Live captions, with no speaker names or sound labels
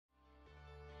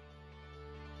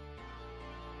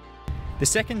The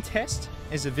second test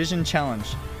is a vision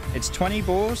challenge. It's 20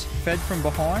 balls fed from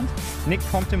behind. Nick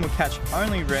Compton will catch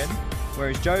only red,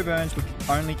 whereas Joe Burns will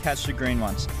only catch the green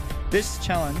ones. This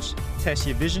challenge tests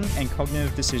your vision and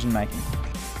cognitive decision making.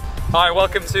 Hi,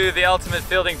 welcome to the ultimate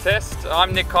fielding test.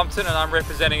 I'm Nick Compton and I'm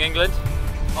representing England.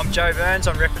 I'm Joe Burns,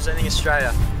 I'm representing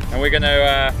Australia. And we're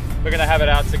gonna have it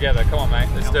out together. Come on, mate,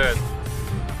 let's do it.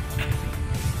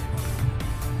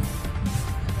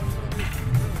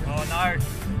 Oh no.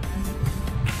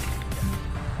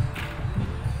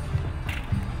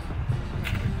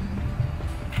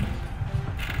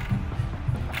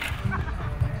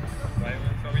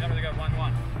 So we know where to go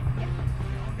 1-1.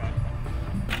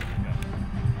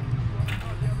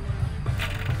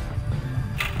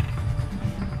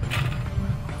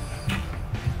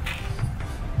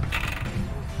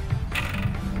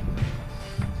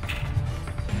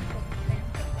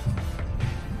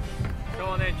 Go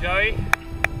on there, Joey.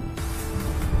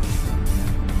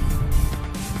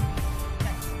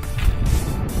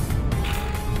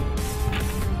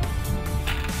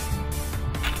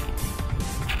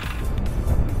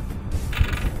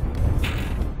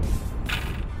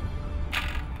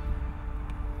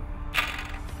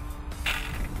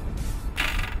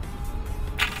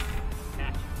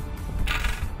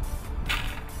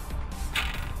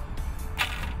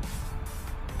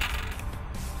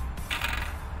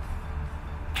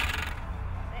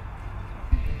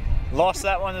 Lost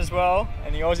that one as well,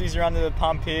 and the Aussies are under the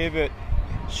pump here, but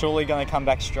surely going to come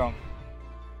back strong.